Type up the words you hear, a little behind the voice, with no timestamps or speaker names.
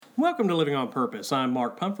Welcome to Living on Purpose. I'm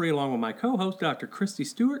Mark Pumphrey, along with my co-host, Dr. Kristie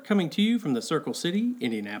Stewart, coming to you from the Circle City,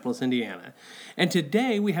 Indianapolis, Indiana. And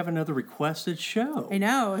today we have another requested show. I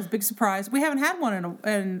know, it's a big surprise. We haven't had one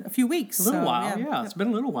in a few weeks. A little while, yeah. It's been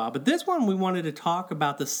a little while. But this one, we wanted to talk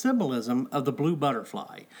about the symbolism of the blue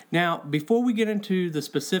butterfly. Now, before we get into the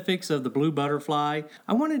specifics of the blue butterfly,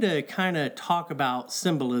 I wanted to kind of talk about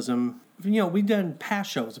symbolism. You know, we've done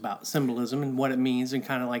past shows about symbolism and what it means and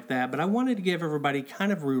kind of like that, but I wanted to give everybody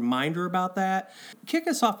kind of a reminder about that. Kick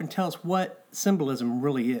us off and tell us what symbolism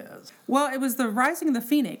really is. Well, it was the Rising of the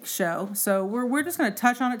Phoenix show, so we're just going to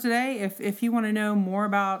touch on it today. If you want to know more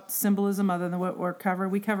about symbolism other than what we're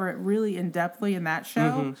covering, we cover it really in-depthly in that show.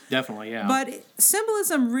 Mm-hmm. Definitely, yeah. But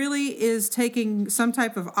symbolism really is taking some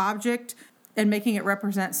type of object and making it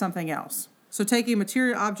represent something else. So taking a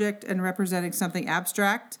material object and representing something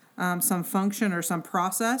abstract, some function or some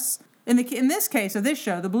process. In this case of this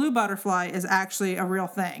show, the blue butterfly is actually a real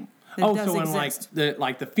thing. So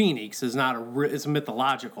like the phoenix is not it's a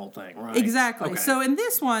mythological thing, right? Exactly. Okay. So in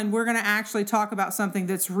this one, we're going to actually talk about something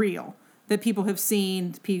that's real, that people have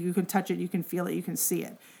seen. You can touch it, you can feel it, you can see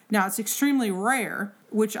it. Now, it's extremely rare,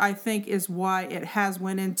 which I think is why it has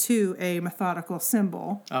went into a methodical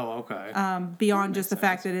symbol. Oh, okay. Beyond just the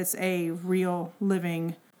fact that it's a real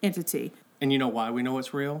living entity. And you know why we know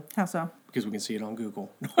it's real? How so? Because we can see it on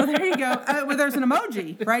Google. Well, there you go. Well, there's an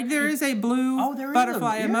emoji, right? There is a blue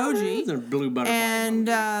butterfly emoji. There is a blue butterfly and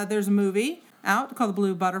emoji. There's a movie out called The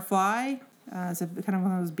Blue Butterfly. It's kind of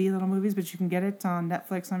one of those B-little movies, but you can get it on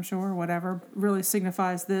Netflix, I'm sure, or whatever. Really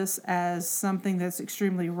signifies this as something that's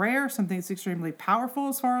extremely rare, something that's extremely powerful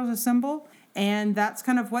as far as a symbol. And that's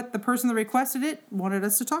kind of what the person that requested it wanted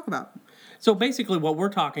us to talk about. So basically what we're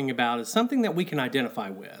talking about is something that we can identify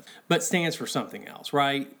with, but stands for something else,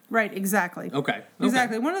 right? Right, exactly. Okay.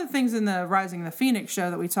 Exactly. One of the things in the Rising of the Phoenix show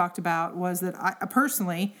that we talked about was that I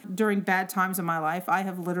personally, during bad times in my life, I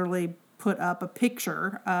have literally put up a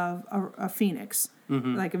picture of a phoenix,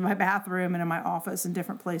 like in my bathroom and in my office and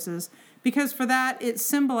different places, because for that, it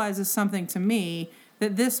symbolizes something to me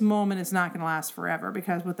that this moment is not going to last forever,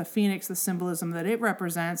 because with the phoenix, the symbolism that it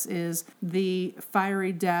represents is the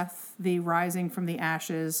fiery death, the rising from the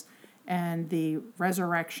ashes, and the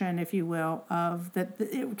resurrection, if you will, of that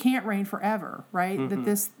it can't reign forever, right?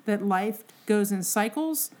 That life goes in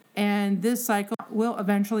cycles, and this cycle will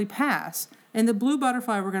eventually pass. And the blue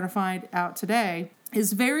butterfly we're going to find out today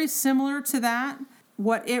is very similar to that.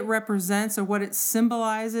 What it represents or what it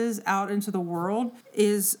symbolizes out into the world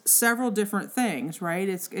is several different things, right?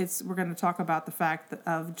 We're going to talk about the fact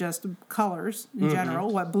of just colors in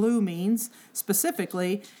general, what blue means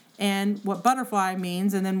specifically, and what butterfly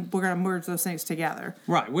means, and then we're going to merge those things together.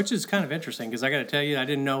 Right, which is kind of interesting, because I got to tell you, I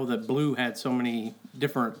didn't know that blue had so many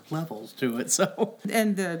different levels to it. So,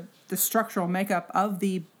 and the structural makeup of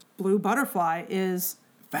the blue butterfly is,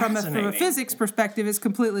 from a physics perspective, is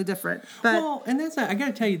completely different. But, and I got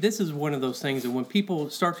to tell you, this is one of those things that when people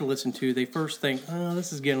start to listen to, they first think, oh,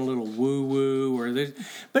 this is getting a little woo-woo,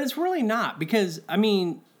 but it's really not, because, I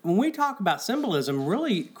mean, when we talk about symbolism,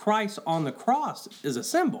 really, Christ on the cross is a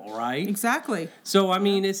symbol, right? Exactly. So, I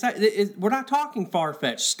mean, we're not talking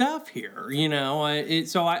far-fetched stuff here, you know.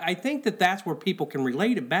 So I think that's where people can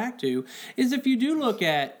relate it back to, is if you do look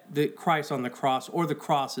at the Christ on the cross or the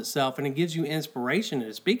cross itself, and it gives you inspiration and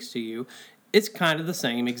it speaks to you, it's kind of the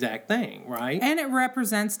same exact thing, right? And it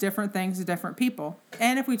represents different things to different people.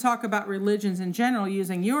 And if we talk about religions in general,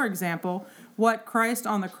 using your example, what Christ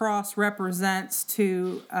on the cross represents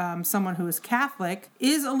to someone who is Catholic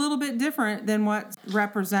is a little bit different than what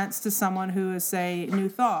represents to someone who is, say, New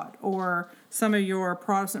Thought, or some of your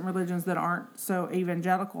Protestant religions that aren't so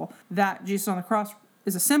evangelical. That Jesus on the cross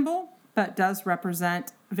is a symbol, but does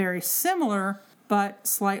represent very similar but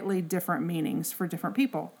slightly different meanings for different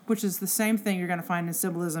people, which is the same thing you're going to find in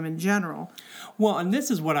symbolism in general. Well, and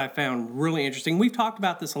this is what I found really interesting. We've talked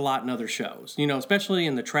about this a lot in other shows, you know, especially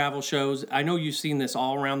in the travel shows. I know you've seen this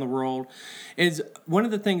all around the world. Is one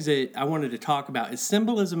of the things that I wanted to talk about is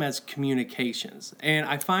symbolism as communications. And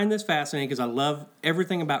I find this fascinating because I love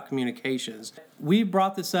everything about communications. We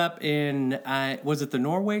brought this up in, was it the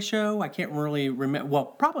Norway show? I can't really remember. Well,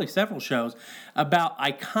 probably several shows about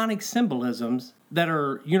iconic symbolisms that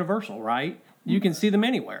are universal, right? You can see them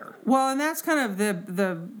anywhere. Well, and that's kind of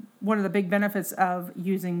the one of the big benefits of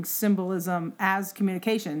using symbolism as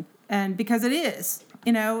communication. And because it is,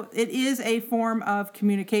 you know, it is a form of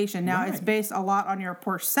communication. Now, It's based a lot on your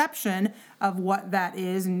perception of what that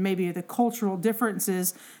is, and maybe the cultural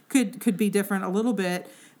differences could be different a little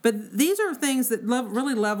bit. But these are things that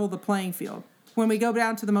really level the playing field. when we go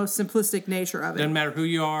down to the most simplistic nature of it. Doesn't matter who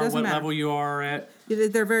you are, what level you are at.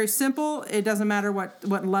 They're very simple. It doesn't matter what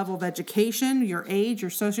level of education, your age,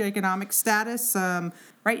 your socioeconomic status,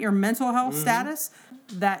 right, your mental health status,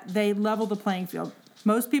 that they level the playing field.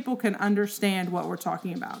 Most people can understand what we're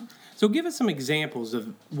talking about. So give us some examples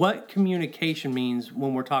of what communication means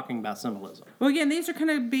when we're talking about symbolism. Well, again, these are going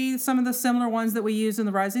to be some of the similar ones that we use in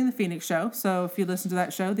the Rising the Phoenix show. So if you listen to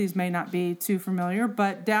that show, these may not be too familiar,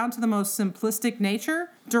 but down to the most simplistic nature,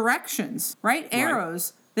 directions, right?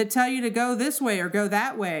 Arrows that tell you to go this way or go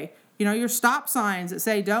that way. You know, your stop signs that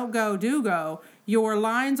say don't go, do go. Your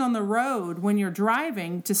lines on the road when you're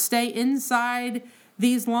driving to stay inside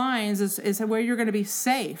these lines is where you're going to be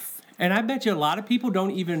safe. And I bet you a lot of people don't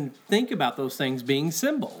even think about those things being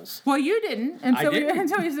symbols. Well, you didn't until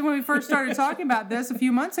when we first started talking about this a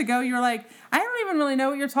few months ago. You were like, I don't even really know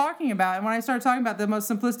what you're talking about. And when I started talking about the most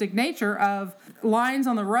simplistic nature of lines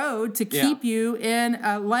on the road to keep you in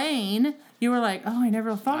a lane, you were like, oh, I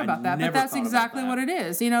never thought about that. But that's exactly what it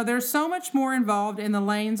is. You know, there's so much more involved in the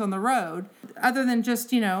lanes on the road other than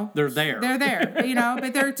just, you know. They're there. They're there, you know,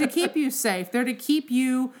 but they're to keep you safe. They're to keep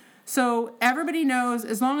you. So everybody knows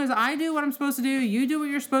as long as I do what I'm supposed to do, you do what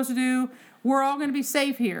you're supposed to do, we're all going to be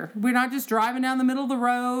safe here. We're not just driving down the middle of the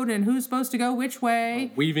road and who's supposed to go which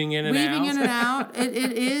way. Weaving in and out.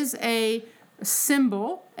 It is a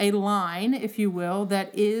symbol, a line, if you will,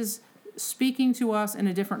 that is speaking to us in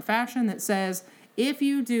a different fashion that says, if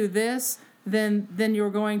you do this, then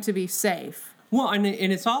you're going to be safe. Well, and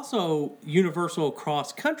it's also universal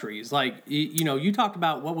across countries. Like, you know, you talked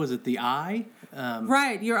about, what was it, the eye?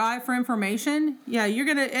 Right, your eye for information. Yeah, you're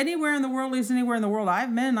going to, anywhere in the world, at least anywhere in the world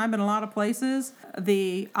I've been a lot of places,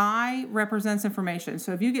 the eye represents information.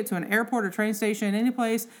 So if you get to an airport or train station, any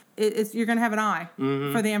place, you're going to have an eye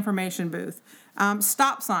for the information booth.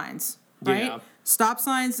 Stop signs, right? Yeah. Stop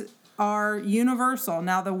signs are universal.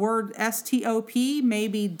 Now, the word STOP may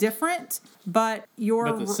be different, but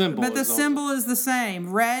the symbol is the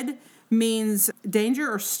same. Red means danger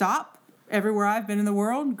or stop. Everywhere I've been in the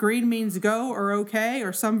world. Green means go or okay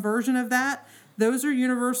or some version of that. Those are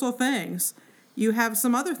universal things. You have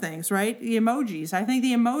some other things, right? The emojis. I think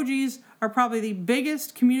the emojis are probably the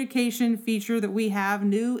biggest communication feature that we have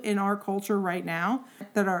new in our culture right now,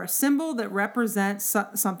 that are a symbol that represents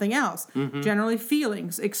something else. Generally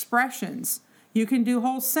feelings, expressions. You can do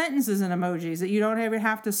whole sentences in emojis that you don't ever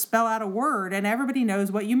have to spell out a word, and everybody knows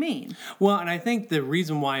what you mean. Well, and I think the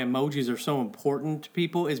reason why emojis are so important to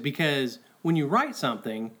people is because when you write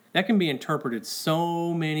something, that can be interpreted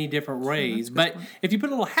so many different ways. But if you put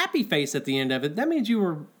a little happy face at the end of it, that means you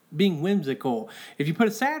were being whimsical. If you put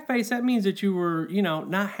a sad face, that means that you were, you know,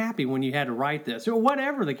 not happy when you had to write this, or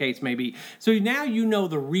whatever the case may be. So now you know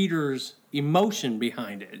the reader's emotion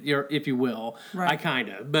behind it, if you will. Right.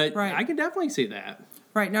 But I can definitely see that.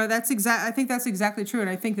 Right. No, I think that's exactly true, and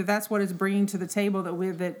I think that's what it's bringing to the table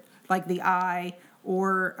that like the eye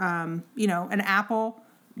or you know, an apple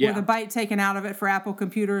with a bite taken out of it for Apple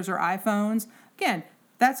computers or iPhones. Again,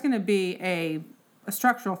 that's going to be a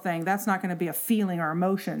structural thing. That's not going to be a feeling or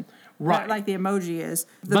emotion, right? Like the emoji is.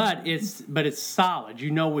 But it's solid.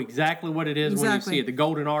 You know exactly what it is when you see it. The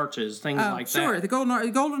golden arches, things like that. Sure, the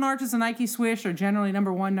golden arches and Nike Swish are generally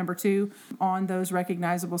number 1, number 2 on those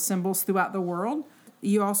recognizable symbols throughout the world.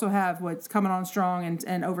 You also have what's coming on strong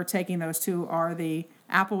and overtaking those two are the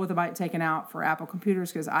Apple with a bite taken out for Apple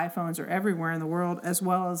computers, because iPhones are everywhere in the world, as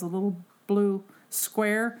well as a little blue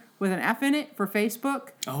square with an F in it for Facebook.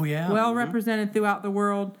 Oh, yeah. Well represented throughout the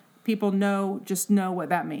world. People know what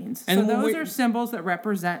that means. And so those are symbols that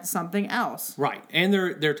represent something else. Right. And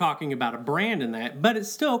they're talking about a brand in that, but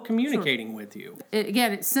it's still communicating with you.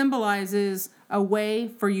 It symbolizes a way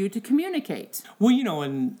for you to communicate. Well, you know,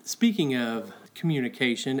 and speaking of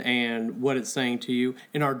communication and what it's saying to you,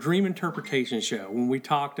 in our dream interpretation show, when we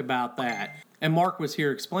talked about that, and Mark was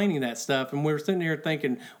here explaining that stuff, and we were sitting here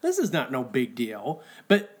thinking, this is not no big deal.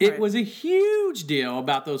 But it was a huge deal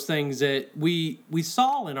about those things that we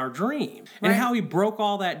saw in our dream. And how he broke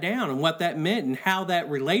all that down and what that meant and how that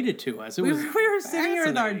related to us. We were sitting here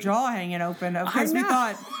with our jaw hanging open because we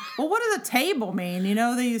thought, well, what does a table mean? You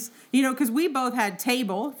know, because we both had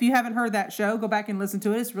table. If you haven't heard that show, go back and listen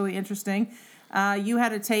to it. It's really interesting. You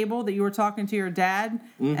had a table that you were talking to your dad,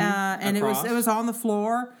 and it was on the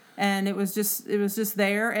floor. And it was just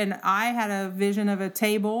there. And I had a vision of a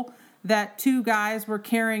table that 2 guys were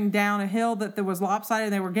carrying down a hill that was lopsided,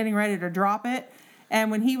 and they were getting ready to drop it.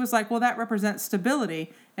 And when he was like, well, that represents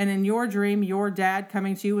stability. And in your dream, your dad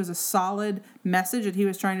coming to you was a solid message that he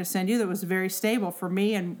was trying to send you that was very stable. For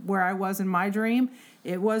me and where I was in my dream,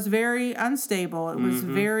 it was very unstable. It was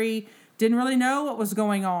very didn't really know what was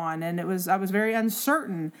going on, and I was very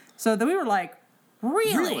uncertain. So then we were like,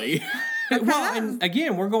 really? Well, and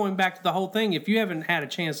again, we're going back to the whole thing. If you haven't had a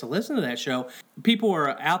chance to listen to that show, people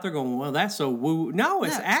are out there going, well, that's so woo. No,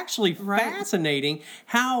 it's actually fascinating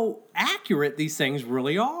how accurate these things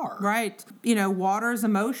really are. Right. Water is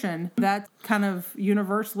emotion. That's kind of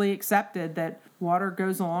universally accepted, that water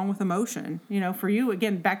goes along with emotion. For you,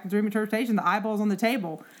 again, back to dream interpretation, the eyeballs on the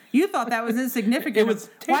table. You thought that was insignificant. It was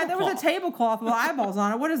why there was a tablecloth with eyeballs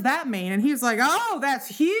on it? What does that mean? And he's like, oh, that's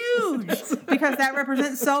huge, because that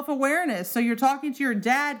represents self-awareness. So you're talking to your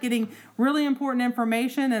dad, getting really important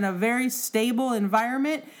information in a very stable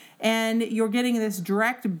environment, and you're getting this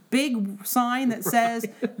direct big sign that says,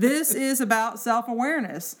 this is about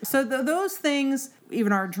self-awareness. So those things,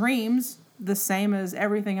 even our dreams, the same as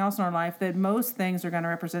everything else in our life, that most things are going to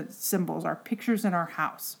represent symbols, are pictures in our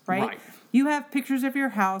house, right? You have pictures of your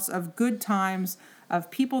house, of good times, of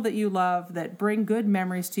people that you love, that bring good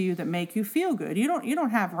memories to you, that make you feel good. You don't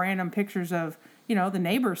have random pictures of, the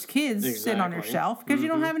neighbor's kids sitting on your shelf, because you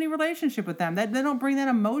don't have any relationship with them. They don't bring that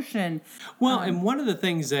emotion. Well, and one of the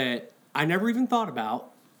things that I never even thought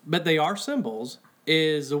about, but they are symbols,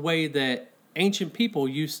 is the way that ancient people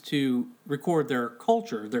used to record their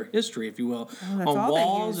culture, their history, if you will, on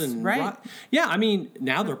walls and yeah. I mean,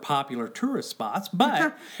 now they're popular tourist spots,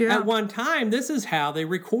 but at one time, this is how they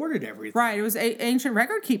recorded everything. Right. It was ancient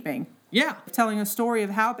record keeping. Yeah. Telling a story of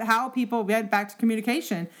how people went back to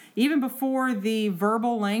communication. Even before the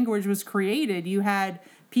verbal language was created, you had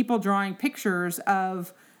people drawing pictures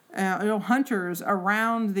of hunters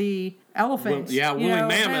around the elephant. Well, woolly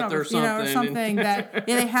mammoth or something. Something that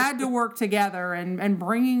they had to work together and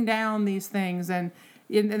bringing down these things. And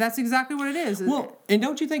that's exactly what it is. Well, and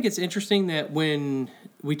don't you think it's interesting that when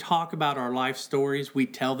we talk about our life stories, we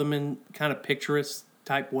tell them in kind of picturesque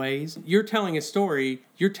type ways? You're telling a story,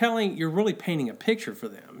 you're really painting a picture for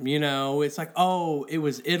them. It's like, oh, it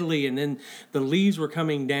was Italy, and then the leaves were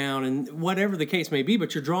coming down, and whatever the case may be,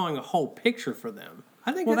 but you're drawing a whole picture for them.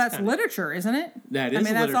 I think that's literature, isn't it? That is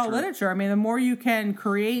literature. That's all literature. I mean, the more you can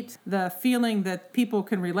create the feeling that people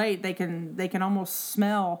can relate, they can almost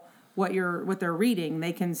smell what they're reading.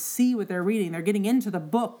 They can see what they're reading. They're getting into the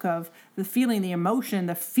book of the feeling, the emotion,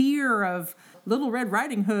 the fear of Little Red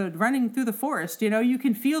Riding Hood running through the forest. You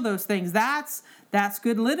can feel those things. That's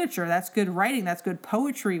good literature. That's good writing. That's good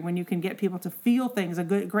poetry, when you can get people to feel things.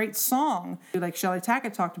 Great song, like Shelley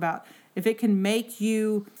Tackett talked about. If it can make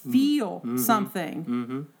you feel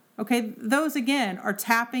something, okay, those again are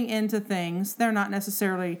tapping into things. They're not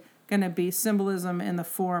necessarily going to be symbolism in the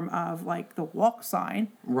form of like the walk sign,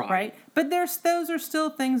 right? But those are still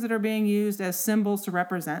things that are being used as symbols to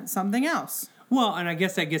represent something else. Well, and I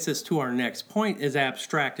guess that gets us to our next point, as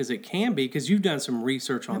abstract as it can be, because you've done some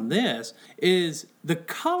research on this, is the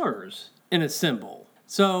colors in a symbol.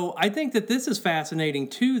 So I think that this is fascinating,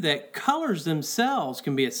 too, that colors themselves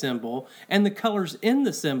can be a symbol, and the colors in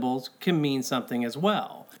the symbols can mean something as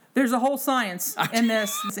well. There's a whole science in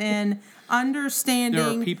this, in understanding.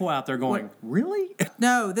 There are people out there going, really?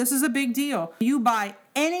 No, this is a big deal. You buy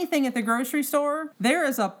anything at the grocery store, there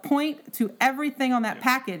is a point to everything on that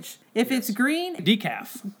package. If it's green...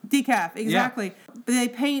 Decaf, exactly. Yeah. They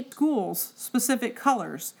paint schools specific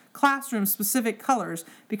colors, classrooms specific colors,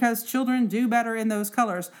 because children do better in those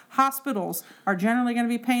colors. Hospitals are generally going to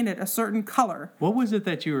be painted a certain color. What was it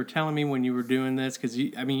that you were telling me when you were doing this? Because,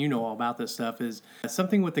 you know all about this stuff. Is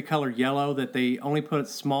something with the color yellow, that they only put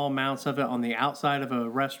small amounts of it on the outside of a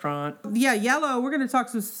restaurant? Yeah, yellow. We're going to talk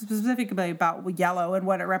specifically about yellow and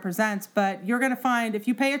what it represents. But you're going to find, if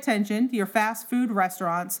you pay attention to your fast food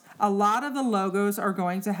restaurants, a lot of the logos are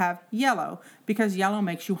going to have yellow, because yellow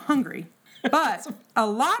makes you hungry. But a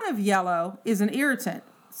lot of yellow is an irritant,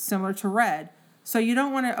 similar to red. So you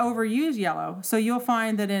don't want to overuse yellow. So you'll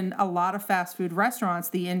find that in a lot of fast food restaurants,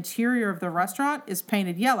 the interior of the restaurant is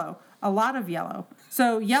painted yellow, a lot of yellow.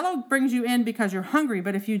 So yellow brings you in because you're hungry,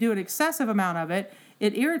 but if you do an excessive amount of it,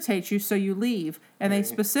 it irritates you, so you leave. And they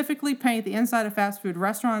specifically paint the inside of fast food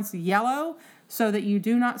restaurants yellow so that you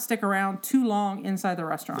do not stick around too long inside the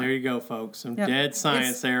restaurant. There you go, folks. Some dead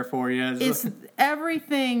science there for you. It's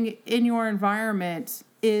everything in your environment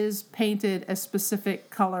is painted a specific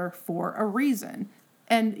color for a reason.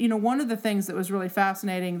 And, one of the things that was really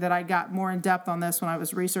fascinating that I got more in depth on this when I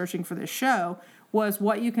was researching for this show was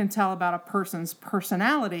what you can tell about a person's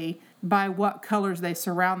personality by what colors they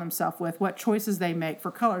surround themselves with, what choices they make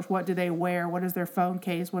for colors, what do they wear, what is their phone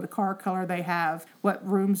case, what car color they have, what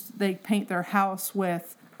rooms they paint their house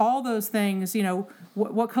with. All those things,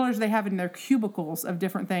 what colors they have in their cubicles of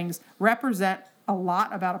different things represent a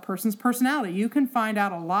lot about a person's personality. You can find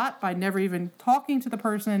out a lot by never even talking to the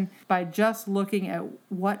person, by just looking at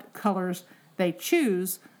what colors they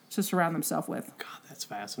choose to surround themselves with. God, that's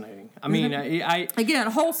fascinating. I mean, again,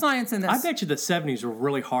 whole science in this. I bet you the 70s were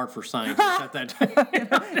really hard for scientists at that time.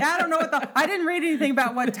 I don't know I didn't read anything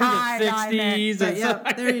about what tie dye meant. But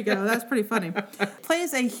yeah, there you go. That's pretty funny.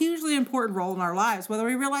 Plays a hugely important role in our lives, whether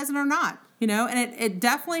we realize it or not. And it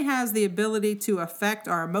definitely has the ability to affect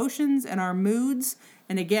our emotions and our moods.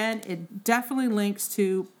 And again, it definitely links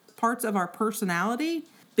to parts of our personality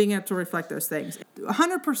being able to reflect those things.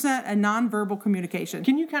 100% a nonverbal communication.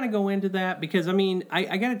 Can you kind of go into that? Because, I mean,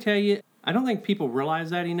 I got to tell you, I don't think people realize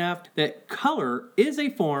that enough, that color is a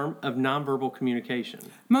form of nonverbal communication.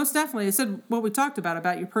 Most definitely. It said what we talked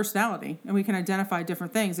about your personality, and we can identify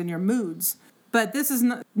different things in your moods. But this is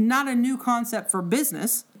not a new concept for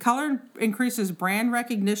business. Color increases brand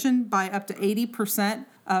recognition by up to 80%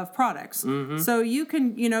 of products. Mm-hmm. So you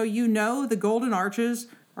can, the golden arches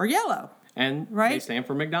are yellow. And right? They stand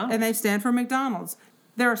for McDonald's. And they stand for McDonald's.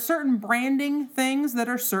 There are certain branding things that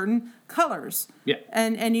are certain colors. Yeah.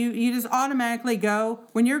 And you just automatically go,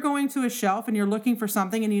 when you're going to a shelf and you're looking for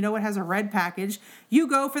something and you know it has a red package, you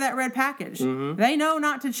go for that red package. Mm-hmm. They know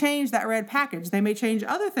not to change that red package. They may change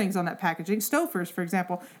other things on that packaging. Stouffer's, for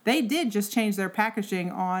example, they did just change their packaging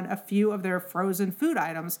on a few of their frozen food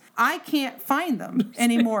items. I can't find them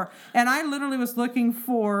anymore. And I literally was looking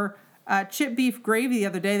for chip beef gravy the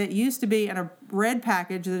other day that used to be in a red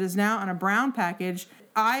package that is now in a brown package.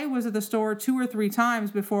 I was at the store 2 or 3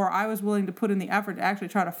 times before I was willing to put in the effort to actually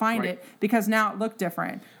try to find it, because now it looked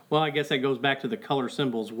different. Well, I guess that goes back to the color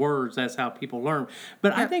symbols, words. That's how people learn.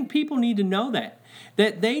 But I think people need to know that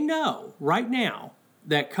they know right now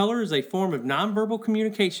that color is a form of nonverbal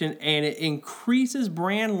communication, and it increases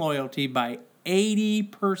brand loyalty by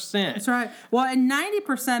 80%. That's right. Well, and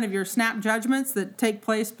 90% of your snap judgments that take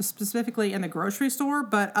place specifically in the grocery store,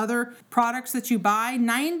 but other products that you buy,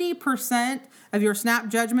 90% of your snap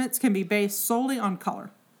judgments can be based solely on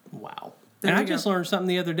color. Wow. And I just learned something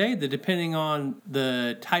the other day that depending on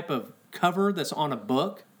the type of cover that's on a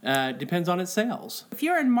book, depends on its sales. If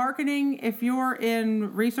you're in marketing, if you're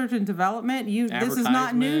in research and development, this is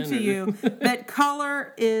not new to you, that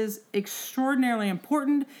color is extraordinarily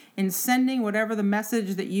important in sending whatever the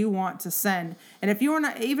message that you want to send. And if you're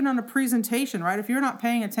not, even on a presentation, right, if you're not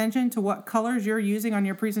paying attention to what colors you're using on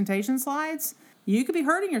your presentation slides, you could be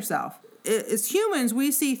hurting yourself. As humans,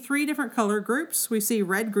 we see 3 different color groups. We see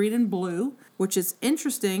red, green, and blue, which is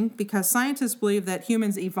interesting because scientists believe that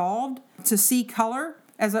humans evolved to see color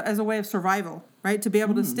as a way of survival, right? To be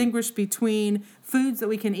able to distinguish between foods that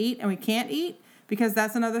we can eat and we can't eat, because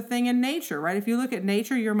that's another thing in nature, right? If you look at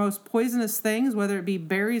nature, your most poisonous things, whether it be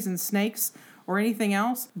berries and snakes or anything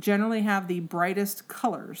else, generally have the brightest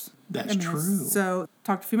colors. That's true. So,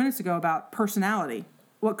 talked a few minutes ago about personality.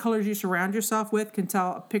 What colors you surround yourself with can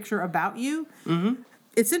tell a picture about you. Mm-hmm.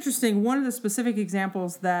 It's interesting. One of the specific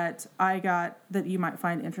examples that I got that you might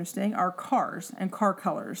find interesting are cars and car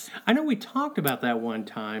colors. I know we talked about that one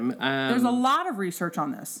time. There's a lot of research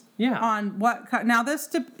on this. Yeah. On what now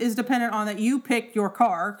this is dependent on that you pick your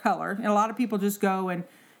car color, and a lot of people just go and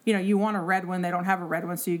you want a red one. They don't have a red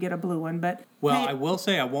one, so you get a blue one. But I will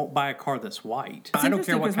say I won't buy a car that's white. I don't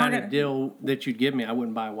care what kind of deal that you'd give me. I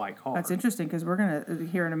wouldn't buy a white car. That's interesting because we're going to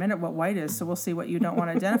hear in a minute what white is, so we'll see what you don't want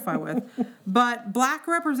to identify with. But black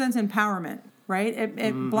represents empowerment, right?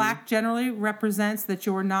 Black generally represents that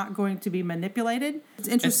you're not going to be manipulated. It's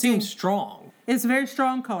interesting. It seems strong. It's a very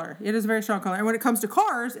strong color. It is a very strong color. And when it comes to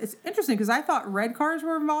cars, it's interesting because I thought red cars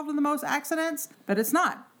were involved in the most accidents, but it's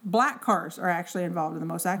not. Black cars are actually involved in the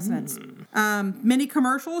most accidents. Many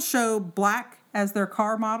commercials show black as their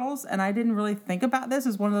car models, and I didn't really think about this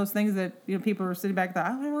as one of those things that people were sitting back and thought,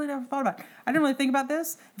 I really never thought about it. I didn't really think about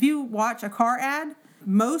this. If you watch a car ad,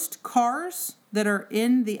 most cars that are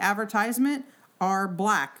in the advertisement are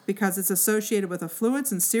black because it's associated with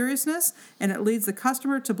affluence and seriousness, and it leads the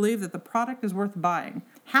customer to believe that the product is worth buying.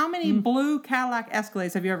 How many blue Cadillac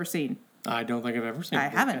Escalades have you ever seen? I don't think I've ever seen. I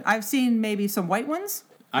haven't. I've seen maybe some white ones.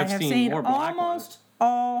 I have seen more black almost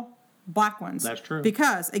all black ones. That's true.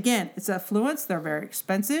 Because, again, it's affluence. They're very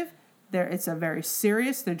expensive. It's a very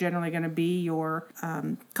serious. They're generally going to be your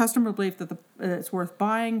customer belief that it's worth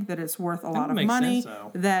buying, that it's worth a lot of money,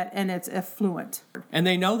 and it's affluent. And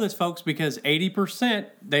they know this, folks, because 80%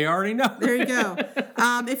 they already know. There you go.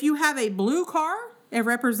 If you have a blue car, it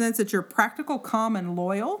represents that you're practical, calm, and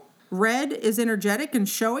loyal. Red is energetic and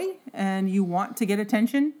showy, and you want to get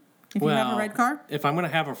attention. If you have a red car? If I'm going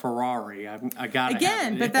to have a Ferrari, I got to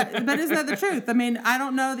have it. But isn't that the truth? I mean, I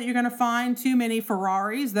don't know that you're going to find too many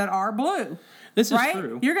Ferraris that are blue. This is right?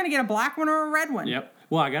 true. You're going to get a black one or a red one. Yep.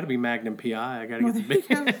 Well, I got to be Magnum PI. I got to get the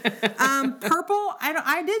big. Purple.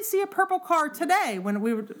 I did see a purple car today when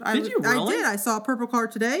we were. Did you really? I did. I saw a purple car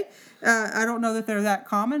today. I don't know that they're that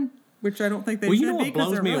common, which I don't think they Well, should you know be. what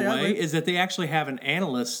blows me really away ugly. is that they actually have an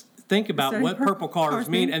analyst think about Study what purple cars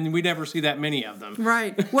mean, mean? and we never see that many of them.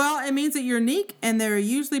 Right. Well, it means that you're unique, and they're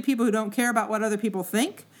usually people who don't care about what other people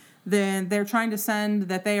think. Then they're trying to send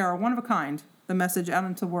that they are one of a kind. The message out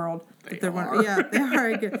into the world. They are. Yeah, they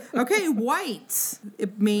are good. Okay, white.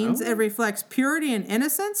 It means it reflects purity and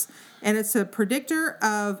innocence, and it's a predictor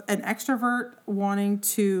of an extrovert wanting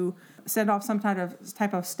to send off some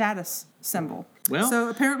type of status symbol. Well, so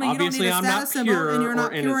apparently you don't need a status symbol, and you're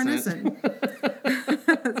not pure or innocent.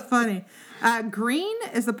 That's funny. Green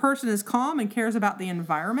is the person is calm and cares about the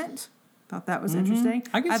environment. Thought that was interesting.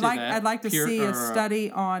 I can see that. I'd like to see a study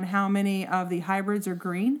on how many of the hybrids are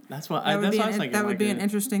green. That's what I was thinking. That would be an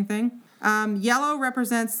interesting thing. Yellow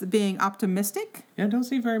represents being optimistic. Yeah, I don't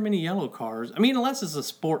see very many yellow cars. I mean, unless it's a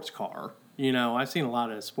sports car. You know, I've seen a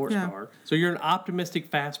lot of sports cars. So you're an optimistic,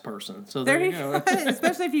 fast person. So there you go.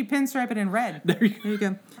 Especially if you pinstripe it in red. There you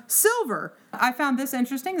go. Silver. I found this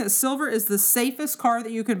interesting, that silver is the safest car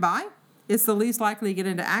that you can buy. It's the least likely to get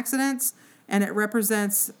into accidents. And it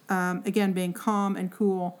represents, again, being calm and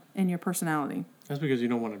cool in your personality. That's because you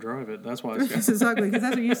don't want to drive it. That's why it's ugly. Because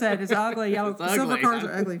that's what you said. It's ugly. Yellow. It's Silver ugly. cars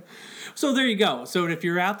are ugly. So there you go. So if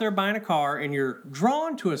you're out there buying a car and you're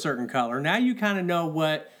drawn to a certain color, now you kind of know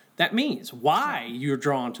what that means, why you're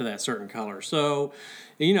drawn to that certain color. So,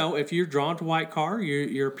 you know, if you're drawn to a white car,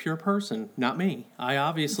 you're a pure person, not me. I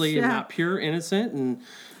obviously am not pure, innocent, and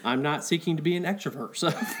I'm not seeking to be an extrovert. So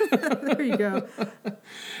there you go.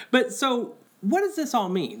 But so what does this all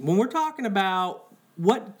mean? When we're talking about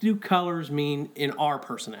what do colors mean in our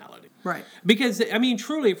personality? Right. Because, I mean,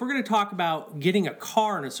 truly, if we're going to talk about getting a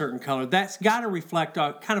car in a certain color, that's got to reflect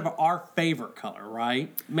kind of our favorite color,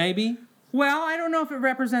 right? Maybe? Well, I don't know if it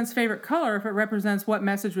represents favorite color, if it represents what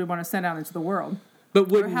message we want to send out into the world. But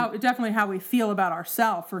definitely how we feel about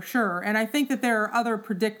ourselves, for sure. And I think that there are other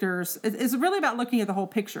predictors. It's really about looking at the whole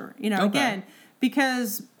picture. You know, again,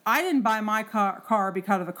 because I didn't buy my car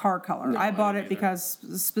because of the car color. No, I bought it because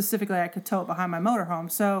specifically I could tow it behind my motorhome.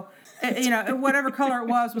 So, you know, whatever color it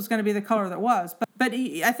was going to be the color that was. But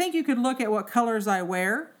I think you could look at what colors I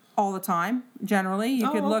wear all the time. Generally, you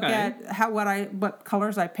could look at what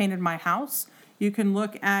colors I painted my house. You can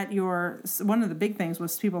look at one of the big things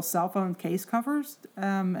was people's cell phone case covers,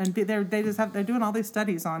 and they're doing all these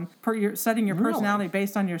studies on studying your personality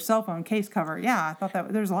based on your cell phone case cover. Yeah, I thought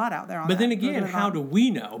that there's a lot out there on that. But then again, how do we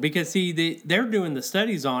know? Because see, they're doing the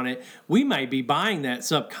studies on it. We might be buying that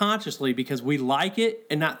subconsciously because we like it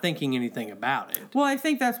and not thinking anything about it. Well, I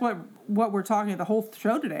think that's what we're talking the whole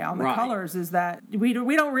show today on the colors is that we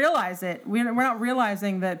don't realize it. We're not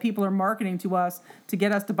realizing that people are marketing to us to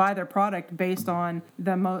get us to buy their product based on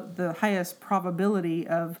the highest probability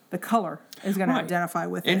of the color is going to identify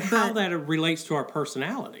with it. And how that relates to our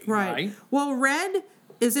personality. Right. Well, red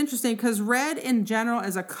is interesting because red in general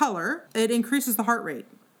as a color, it increases the heart rate.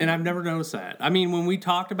 And I've never noticed that. I mean, when we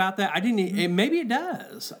talked about that, I didn't. Maybe it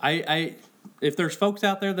does. If there's folks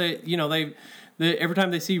out there that every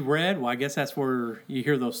time they see red, well, I guess that's where you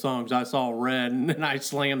hear those songs. I saw red, and then I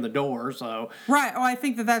slammed the door. So right. Oh, I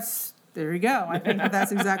think that's. There you go. I think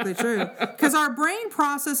that's exactly true. Because our brain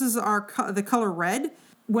processes the color red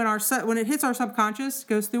when it hits our subconscious,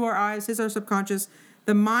 goes through our eyes, hits our subconscious.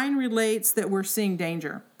 The mind relates that we're seeing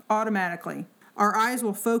danger automatically. Our eyes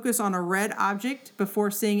will focus on a red object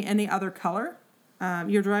before seeing any other color.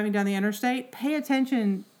 You're driving down the interstate. Pay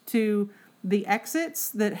attention to the exits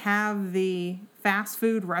that have the fast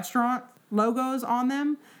food restaurant logos on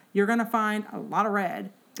them. You're going to find a lot of red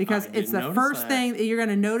because it's the first thing that you're going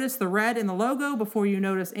to notice, the red in the logo, before you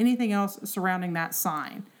notice anything else surrounding that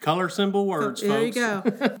sign. Color symbol words, there folks.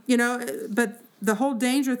 There you go. But the whole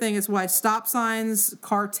danger thing is why stop signs,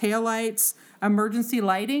 car taillights, emergency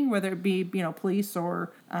lighting, whether it be police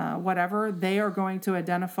or whatever, they are going to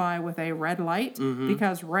identify with a red light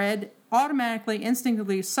because red automatically,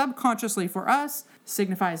 instinctively, subconsciously for us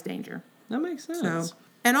signifies danger. That makes sense.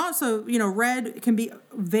 And also, red can be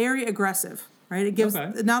very aggressive, right? It gives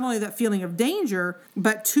not only that feeling of danger,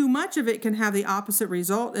 but too much of it can have the opposite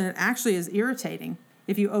result, and it actually is irritating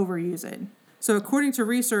if you overuse it. So according to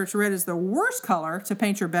research, red is the worst color to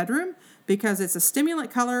paint your bedroom because it's a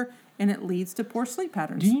stimulant color and it leads to poor sleep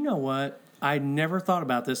patterns. Do you know what? I never thought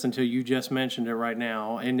about this until you just mentioned it right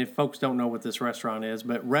now. And if folks don't know what this restaurant is,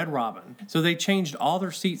 but Red Robin. So they changed all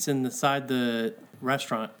their seats inside the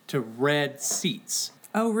restaurant to red seats.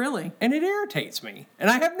 Oh, really? And it irritates me. And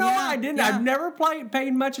I have no idea. Yeah. I've never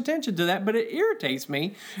paid much attention to that, but it irritates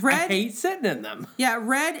me. I hate sitting in them. Yeah,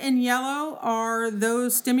 red and yellow are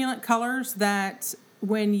those stimulant colors that,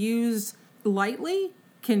 when used lightly,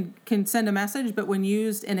 can send a message, but when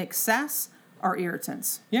used in excess, are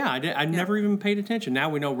irritants. Yeah, I never even paid attention. Now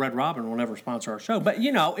we know Red Robin will never sponsor our show, but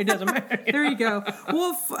it doesn't matter. There you go.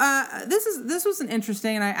 Well, this was an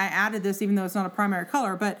interesting, and I added this even though it's not a primary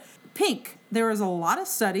color, but pink. There was a lot of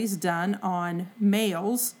studies done on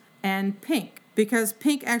males and pink because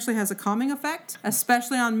pink actually has a calming effect,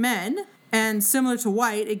 especially on men. And similar to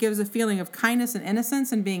white, it gives a feeling of kindness and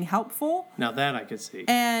innocence and being helpful. Now that I could see.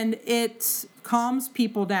 And it calms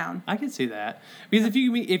people down. I can see that. Because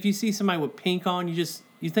if you see somebody with pink on,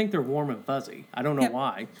 you think they're warm and fuzzy. I don't know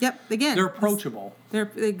why. Yep. Again, they're approachable. They're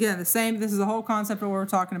the same. This is the whole concept of what we're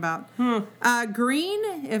talking about. Green,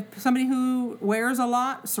 if somebody who wears a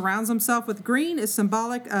lot surrounds himself with green, is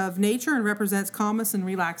symbolic of nature and represents calmness and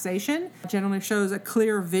relaxation. Generally shows a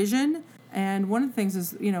clear vision. And one of the things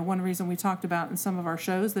is, one reason we talked about in some of our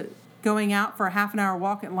shows that going out for a half an hour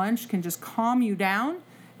walk at lunch can just calm you down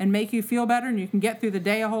and make you feel better, and you can get through the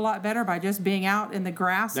day a whole lot better by just being out in the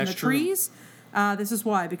grass and the trees. This is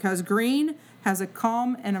why, because green has a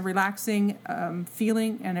calm and a relaxing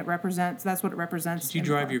feeling, and that's what it represents. Did you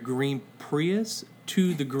drive your green Prius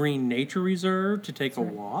to the Green Nature Reserve to take a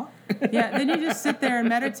walk? Yeah, then you just sit there and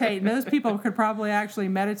meditate. And those people could probably actually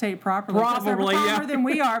meditate properly. Probably, they're calmer than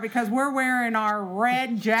we are because we're wearing our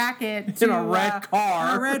red jacket in a red car.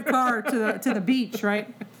 Our red car to the beach, right?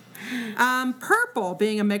 Purple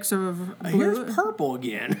being a mix of blue. Here's purple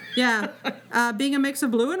again. Yeah. Being a mix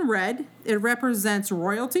of blue and red, it represents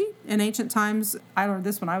royalty. In ancient times, I learned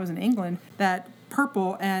this when I was in England, that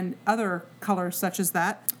purple and other colors such as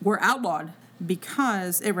that were outlawed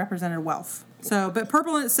because it represented wealth. But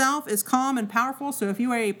purple in itself is calm and powerful. So if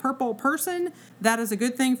you are a purple person, that is a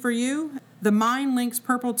good thing for you. The mind links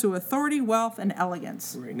purple to authority, wealth, and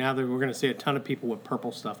elegance. Right now we're going to see a ton of people with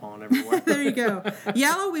purple stuff on everywhere. There you go.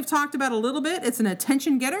 Yellow, we've talked about a little bit. It's an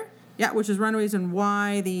attention getter. Yeah, which is one reason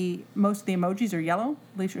why most of the emojis are yellow.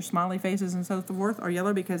 At least your smiley faces and so forth are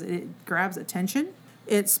yellow because it grabs attention.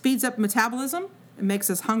 It speeds up metabolism. It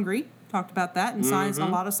makes us hungry. Talked about that. And signs, a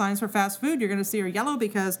lot of signs for fast food, you're going to see are yellow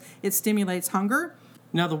because it stimulates hunger.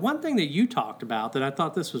 Now, the one thing that you talked about that I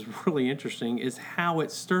thought this was really interesting is how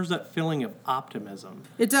it stirs that feeling of optimism.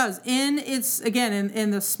 It does. In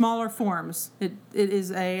the smaller forms. It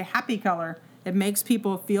is a happy color. It makes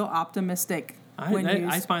people feel optimistic.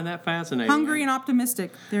 I find that fascinating. Hungry and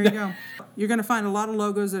optimistic. There you go. You're going to find a lot of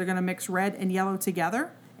logos that are going to mix red and yellow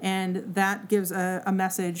together. And that gives a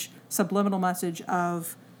message, subliminal message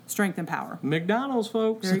of strength and power. McDonald's,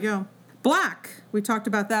 folks. There you go. Black. We talked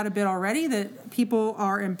about that a bit already, that people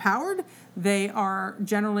are empowered. They are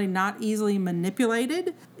generally not easily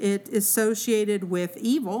manipulated. It is associated with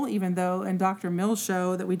evil, even though in Dr. Mill's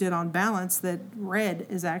show that we did on balance, that red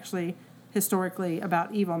is actually historically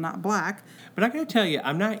about evil, not black. But I got to tell you,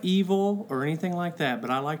 I'm not evil or anything like that,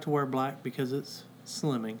 but I like to wear black because it's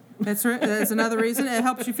slimming. That's another reason. It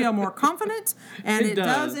helps you feel more confident, and it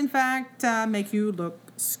does in fact make you look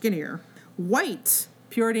skinnier. White.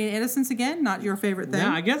 Purity and innocence again, not your favorite thing. No,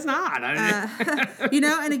 I guess not.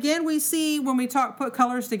 And again, we see when we put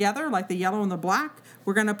colors together, like the yellow and the black,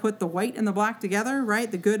 we're going to put the white and the black together,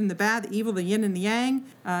 right? The good and the bad, the evil, the yin and the yang.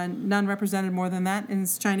 None represented more than that in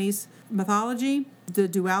Chinese mythology. The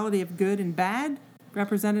duality of good and bad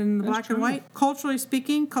represented in the black and white. Culturally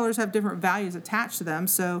speaking, colors have different values attached to them.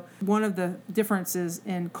 So one of the differences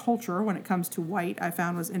in culture when it comes to white I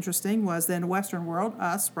found was interesting was in the Western world,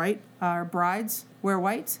 us, right? Our brides wear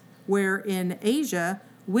white, where in Asia,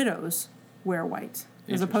 widows wear white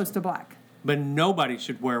as opposed to black. But nobody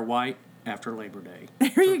should wear white after Labor Day.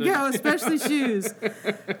 There you go, especially shoes.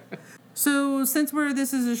 So since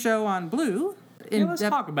this is a show on blue, let's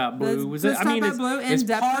talk about blue. Let's talk about blue it's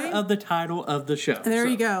part of the title of the show. There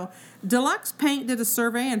you go. Deluxe Paint did a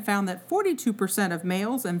survey and found that 42% of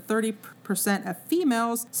males and 30% of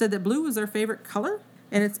females said that blue was their favorite color.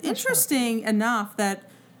 And it's interesting enough that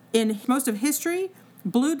in most of history,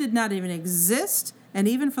 blue did not even exist. And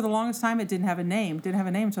even for the longest time, it didn't have a name. Didn't have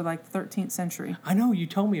a name until like the 13th century. I know, you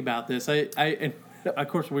told me about this. And of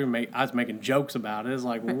course, I was making jokes about it. It's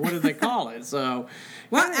like, well, what did they call it? So,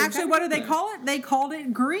 what did they call it? They called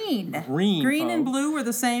it green. Green and blue were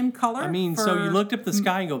the same color. So you looked up the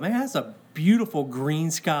sky and go, man, that's a beautiful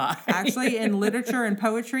green sky. Actually, in literature and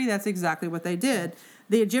poetry, that's exactly what they did.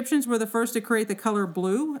 The Egyptians were the first to create the color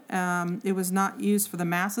blue. It was not used for the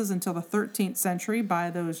masses until the 13th century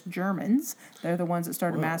by those Germans. They're the ones that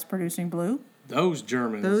started mass producing blue. Those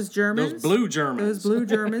Germans. Those Germans. Those blue Germans. Those blue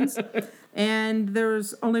Germans. And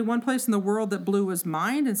there's only one place in the world that blue was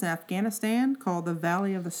mined. It's Afghanistan, called the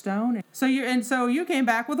Valley of the Stone. So you came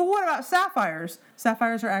back with, well, what about sapphires?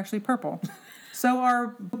 Sapphires are actually purple. So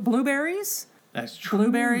are blueberries. That's true.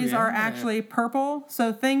 Blueberries are actually purple.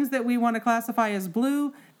 So things that we want to classify as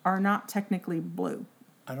blue are not technically blue.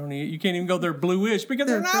 You can't even go they're bluish because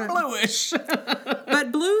they're not bluish.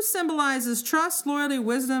 But blue symbolizes trust, loyalty,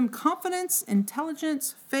 wisdom, confidence,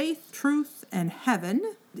 intelligence, faith, truth, and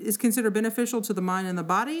heaven. Is considered beneficial to the mind and the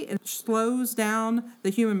body. It slows down the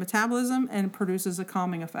human metabolism and produces a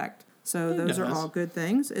calming effect. So those are all good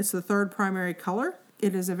things. It's the third primary color.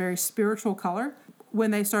 It is a very spiritual color.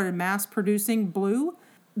 When they started mass producing blue,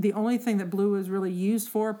 the only thing that blue was really used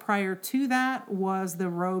for prior to that was the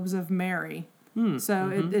robes of Mary.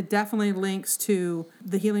 It definitely links to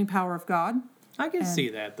the healing power of God. I can see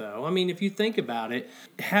that, though. I mean, if you think about it,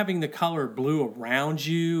 having the color blue around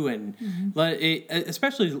you, and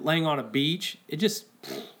especially laying on a beach, it just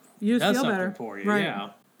you does feel something better for you. Right.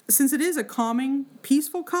 Yeah. Since it is a calming,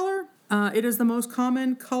 peaceful color, it is the most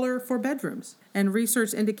common color for bedrooms. And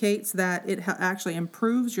research indicates that it actually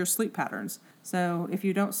improves your sleep patterns. So if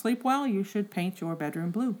you don't sleep well, you should paint your bedroom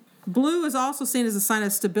blue. Blue is also seen as a sign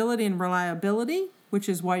of stability and reliability, which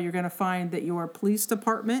is why you're going to find that your police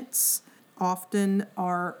departments often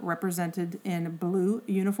are represented in blue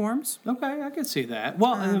uniforms. Okay, I can see that.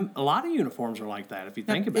 Well, a lot of uniforms are like that if you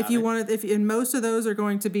think about it. And most of those are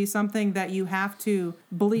going to be something that you have to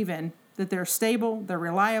believe in, that they're stable, they're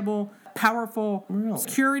reliable, powerful,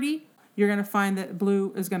 security. You're going to find that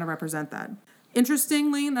blue is going to represent that.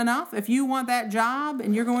 Interestingly enough, if you want that job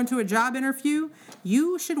and you're going to a job interview,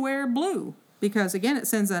 you should wear blue because, again, it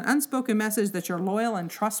sends an unspoken message that you're loyal and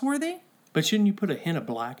trustworthy. But shouldn't you put a hint of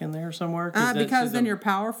black in there somewhere? Because then you're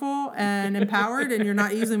powerful and empowered and you're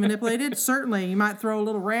not easily manipulated. Certainly, you might throw a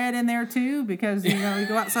little red in there too because, you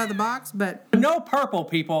go outside the box. But no purple,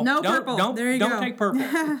 people. No purple. There you go. Don't take purple.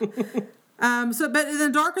 But the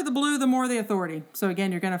darker the blue, the more the authority. So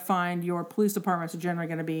again, you're going to find your police departments are generally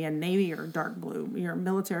going to be in navy or dark blue. Your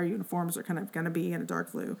military uniforms are kind of going to be in a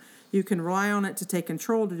dark blue. You can rely on it to take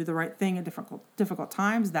control, to do the right thing at difficult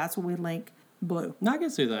times. That's what we link blue. I can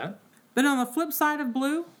see that. But on the flip side of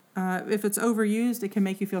blue, if it's overused, it can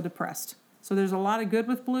make you feel depressed. So there's a lot of good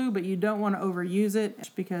with blue, but you don't want to overuse it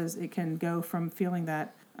because it can go from feeling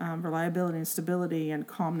that reliability and stability and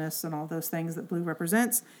calmness and all those things that blue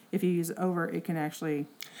represents. If you use it over, it can actually...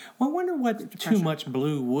 Well, I wonder what too much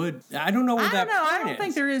blue would... I don't know what that point is. I don't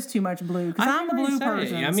think there is too much blue because I'm a blue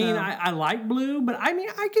person. I mean, I like blue, but I mean,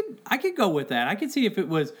 I could go with that. I could see if it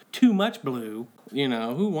was too much blue,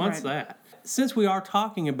 who wants that? Since we are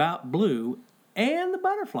talking about blue and the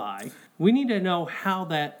butterfly, we need to know how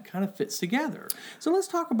that kind of fits together. So let's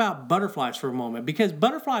talk about butterflies for a moment, because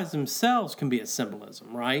butterflies themselves can be a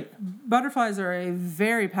symbolism, right? Butterflies are a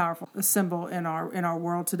very powerful symbol in our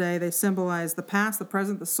world today. They symbolize the past, the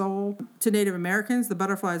present, the soul. To Native Americans, the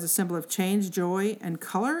butterfly is a symbol of change, joy, and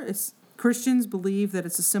color. Christians believe that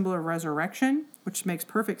it's a symbol of resurrection, which makes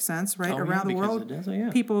perfect sense, right? Around the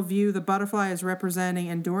world, people view the butterfly as representing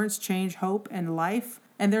endurance, change, hope, and life.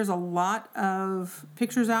 And there's a lot of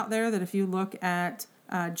pictures out there that if you look at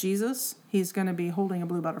Jesus, he's going to be holding a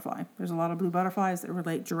blue butterfly. There's a lot of blue butterflies that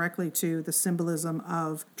relate directly to the symbolism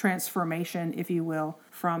of transformation, if you will,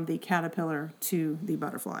 from the caterpillar to the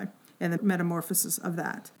butterfly and the metamorphosis of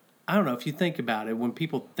that. I don't know, if you think about it, when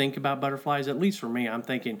people think about butterflies, at least for me, I'm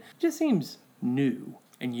thinking, it just seems new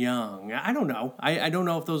and young. I don't know. I don't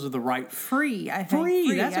know if those are the right... Free, I think.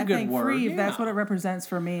 Free, that's a good word. Free, that's what it represents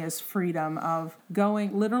for me, is freedom of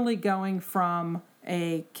literally going from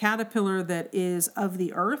a caterpillar that is of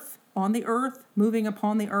the earth, on the earth, moving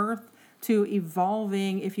upon the earth, to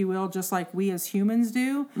evolving, if you will, just like we as humans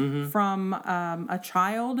do, from a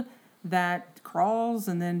child that crawls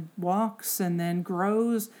and then walks and then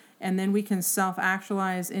grows, and then we can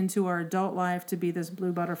self-actualize into our adult life to be this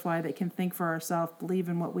blue butterfly that can think for ourselves, believe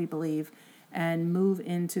in what we believe, and move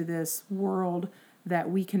into this world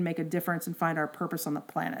that we can make a difference and find our purpose on the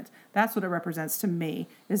planet. That's what it represents to me,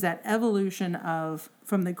 is that evolution of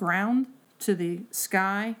from the ground to the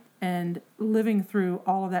sky and living through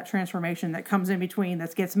all of that transformation that comes in between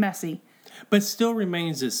that gets messy. But still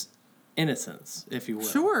remains this innocence, if you will.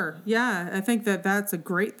 Sure, yeah, I think that's a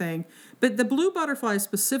great thing. But the blue butterfly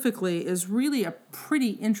specifically is really a pretty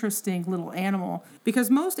interesting little animal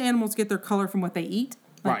because most animals get their color from what they eat.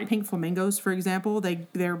 Like Right. pink flamingos, for example,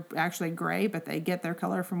 they're actually gray, but they get their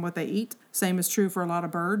color from what they eat. Same is true for a lot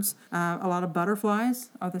of birds. A lot of butterflies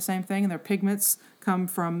are the same thing, and their pigments come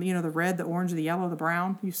from, the red, the orange, the yellow, the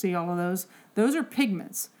brown. You see all of those. Those are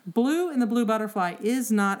pigments. Blue in the blue butterfly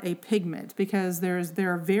is not a pigment because there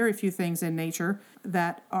are very few things in nature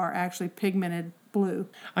that are actually pigmented blue.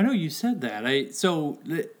 I know you said that.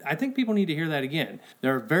 I think people need to hear that again.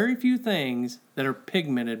 There are very few things that are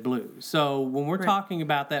pigmented blue. So when we're talking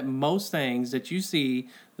about that, most things that you see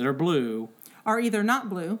that are blue are either not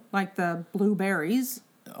blue, like the blueberries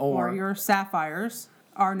or your sapphires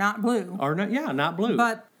are not blue. Or not, not blue.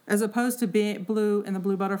 But as opposed to being blue in the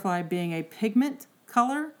blue butterfly being a pigment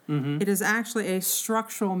color, it is actually a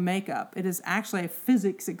structural makeup. It is actually a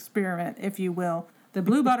physics experiment, if you will. The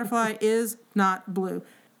blue butterfly is not blue.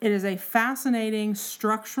 It is a fascinating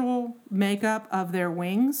structural makeup of their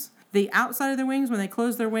wings. The outside of their wings, when they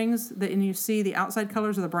close their wings, and you see the outside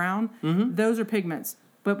colors of the brown, those are pigments.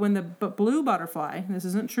 But when the blue butterfly, this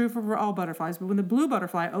isn't true for all butterflies, but when the blue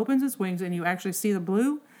butterfly opens its wings and you actually see the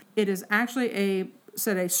blue, it is actually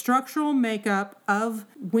a structural makeup of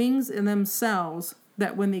wings in themselves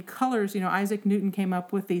that when the colors, Isaac Newton came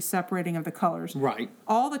up with the separating of the colors. Right.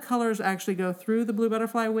 All the colors actually go through the blue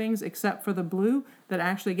butterfly wings except for the blue that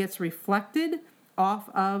actually gets reflected off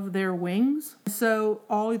of their wings. So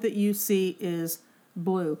all that you see is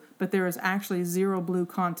blue, but there is actually zero blue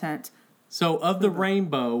content. So of the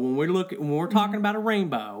rainbow, when we're talking about a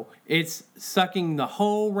rainbow, it's sucking the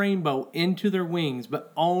whole rainbow into their wings,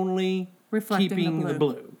 but only keeping the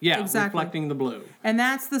blue. Yeah, exactly. Reflecting the blue. And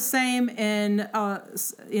that's the same in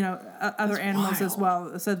other animals as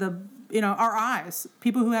well. So our eyes,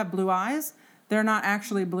 people who have blue eyes, they're not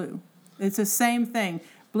actually blue. It's the same thing.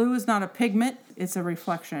 Blue is not a pigment, it's a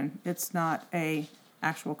reflection. It's not a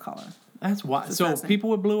actual color. That's why. So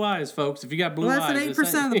people with blue eyes, folks, if you got blue eyes, that's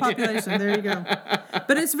 8% of the population. There you go.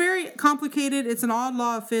 But it's very complicated. It's an odd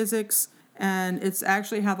law of physics, and it's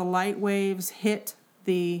actually how the light waves hit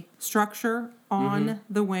the structure on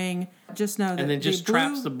the wing. Just know that and then just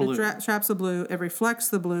traps the blue. Traps the blue. It reflects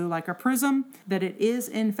the blue like a prism. That it is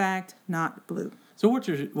in fact not blue. So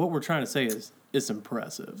what we're trying to say is. It's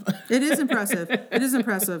impressive. It is impressive. It is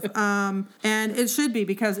impressive. And it should be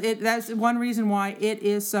because that's one reason why it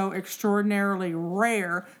is so extraordinarily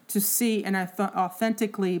rare to see an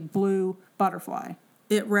authentically blue butterfly.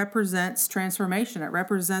 It represents transformation. It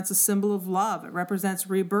represents a symbol of love. It represents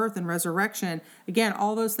rebirth and resurrection. Again,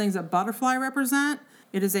 all those things that butterfly represent.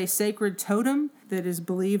 It is a sacred totem that is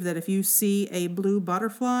believed that if you see a blue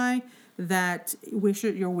butterfly, that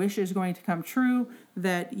your wish is going to come true,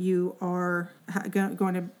 that you are it's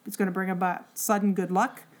going to bring about sudden good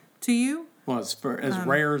luck to you. Well, as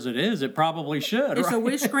rare as it is, it probably should. It's a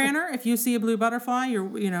wish granter. If you see a blue butterfly, your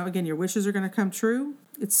wishes are going to come true.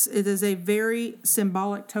 It is a very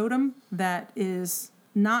symbolic totem that is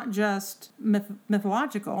not just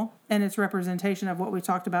mythological in its representation of what we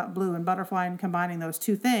talked about, blue and butterfly, and combining those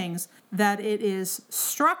two things, that it is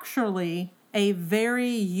structurally a very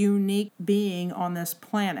unique being on this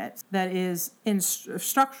planet that is in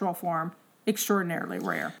structural form extraordinarily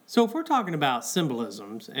rare. So if we're talking about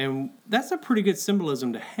symbolisms, and that's a pretty good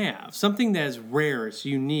symbolism to have, something that's rare, it's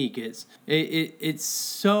unique, it's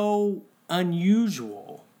so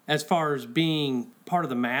unusual as far as being part of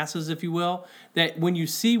the masses, if you will, that when you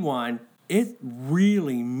see one, it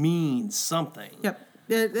really means something. Yep.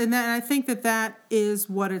 And I think that is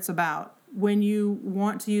what it's about. When you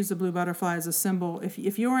want to use the blue butterfly as a symbol,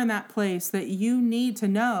 if you're in that place that you need to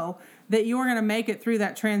know that you're going to make it through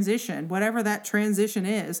that transition, whatever that transition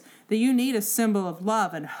is, that you need a symbol of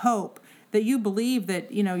love and hope, that you believe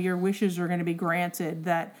that, your wishes are going to be granted,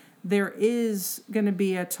 that there is going to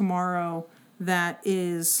be a tomorrow that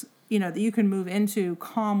is, that you can move into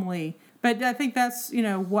calmly. But I think that's,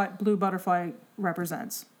 what blue butterfly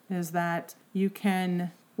represents, is that you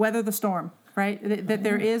can weather the storm. Right? That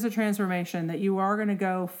there is a transformation, that you are going to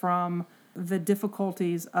go from the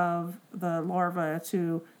difficulties of the larva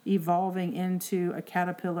to evolving into a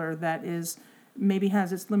caterpillar that is maybe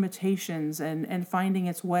has its limitations and finding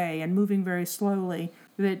its way and moving very slowly,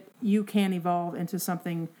 that you can evolve into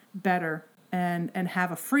something better and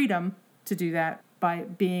have a freedom to do that by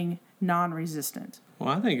being non-resistant. Well,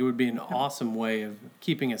 I think it would be an awesome way of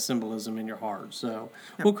keeping a symbolism in your heart. So,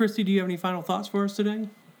 Well, Kristie, do you have any final thoughts for us today?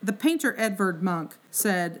 The painter Edvard Munch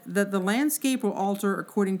said that the landscape will alter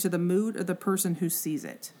according to the mood of the person who sees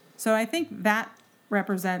it. So I think that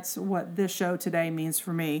represents what this show today means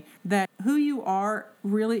for me. That who you are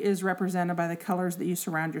really is represented by the colors that you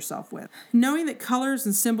surround yourself with. Knowing that colors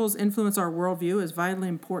and symbols influence our worldview is vitally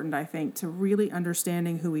important, I think, to really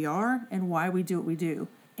understanding who we are and why we do what we do.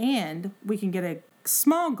 And we can get a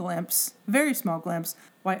small glimpse, very small glimpse,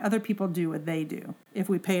 why other people do what they do if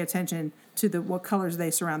we pay attention to what colors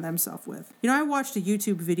they surround themselves with. I watched a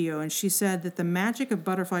YouTube video and she said that the magic of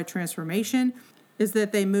butterfly transformation is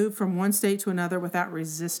that they move from one state to another without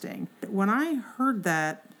resisting. When I heard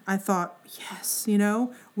that, I thought, yes,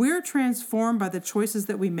 we're transformed by the choices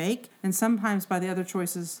that we make and sometimes by the other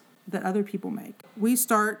choices that other people make. We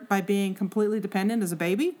start by being completely dependent as a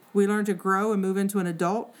baby. We learn to grow and move into an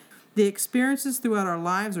adult. The experiences throughout our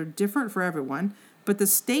lives are different for everyone, but the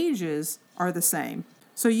stages are the same.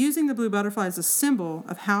 So using the blue butterfly as a symbol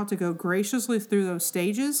of how to go graciously through those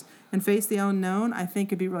stages and face the unknown, I think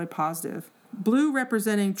could be really positive. Blue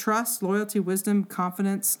representing trust, loyalty, wisdom,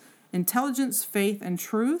 confidence, intelligence, faith, and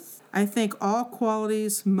truth. I think all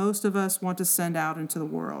qualities most of us want to send out into the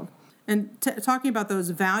world. And talking about those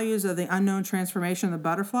values of the unknown transformation of the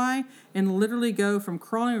butterfly and literally go from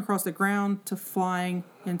crawling across the ground to flying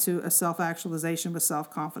into a self-actualization with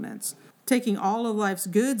self-confidence. Taking all of life's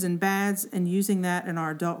goods and bads and using that in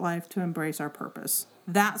our adult life to embrace our purpose.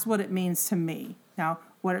 That's what it means to me. Now,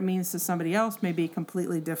 what it means to somebody else may be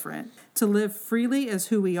completely different. To live freely as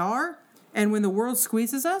who we are, and when the world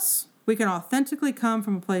squeezes us, we can authentically come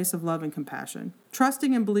from a place of love and compassion.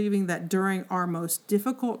 Trusting and believing that during our most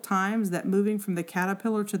difficult times, that moving from the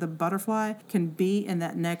caterpillar to the butterfly can be in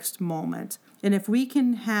that next moment. And if we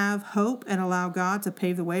can have hope and allow God to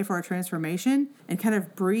pave the way for our transformation and kind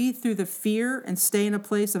of breathe through the fear and stay in a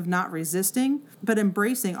place of not resisting, but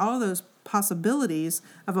embracing all those possibilities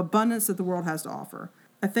of abundance that the world has to offer.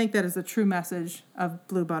 I think that is the true message of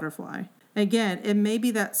Blue Butterfly. Again, it may be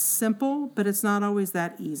that simple, but it's not always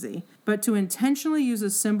that easy. But to intentionally use a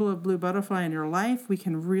symbol of blue butterfly in your life, we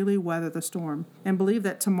can really weather the storm and believe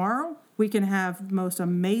that tomorrow we can have most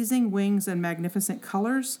amazing wings and magnificent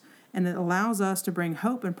colors, and it allows us to bring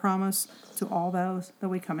hope and promise to all those that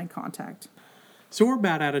we come in contact. So we're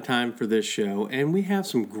about out of time for this show, and we have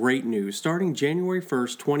some great news. Starting January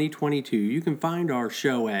 1st, 2022, you can find our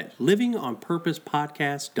show at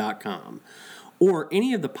livingonpurposepodcast.com. or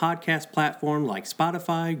any of the podcast platforms like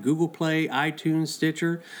Spotify, Google Play, iTunes,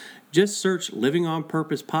 Stitcher. Just search Living on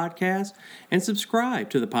Purpose Podcast and subscribe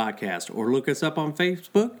to the podcast, or look us up on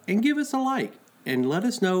Facebook and give us a like and let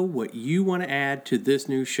us know what you want to add to this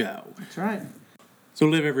new show. That's right. So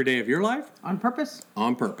live every day of your life on purpose.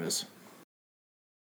 On purpose.